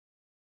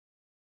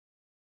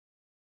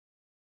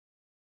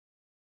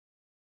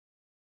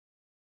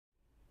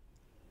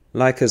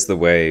Like as the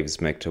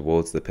waves make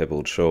towards the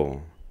pebbled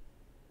shore,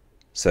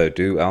 so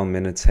do our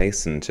minutes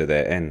hasten to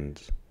their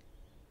end,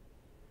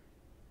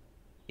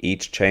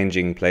 each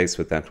changing place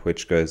with that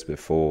which goes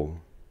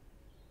before.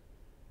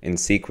 In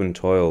sequent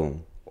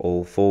toil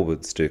all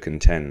forwards do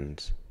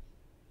contend.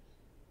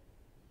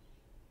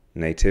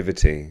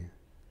 Nativity,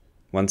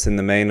 once in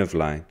the main of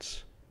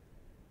light,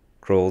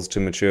 crawls to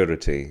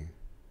maturity,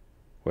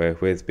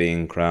 wherewith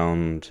being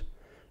crowned,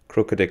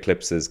 crooked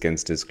eclipses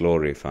gainst his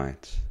glory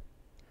fight,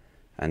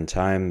 and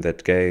time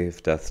that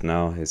gave doth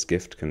now his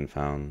gift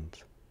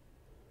confound.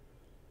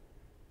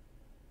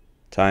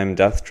 Time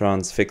doth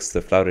transfix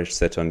the flourish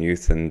set on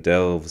youth, and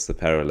delves the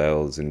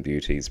parallels in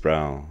beauty's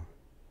brow,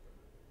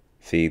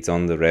 feeds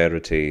on the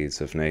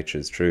rarities of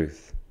nature's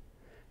truth,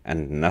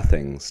 and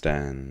nothing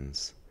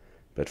stands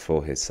but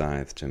for his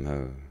scythe to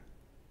mow.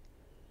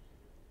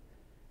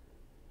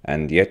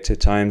 And yet to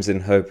times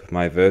in hope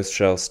my verse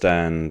shall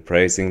stand,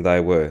 praising thy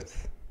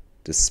worth,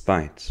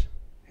 despite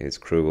his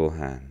cruel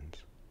hand.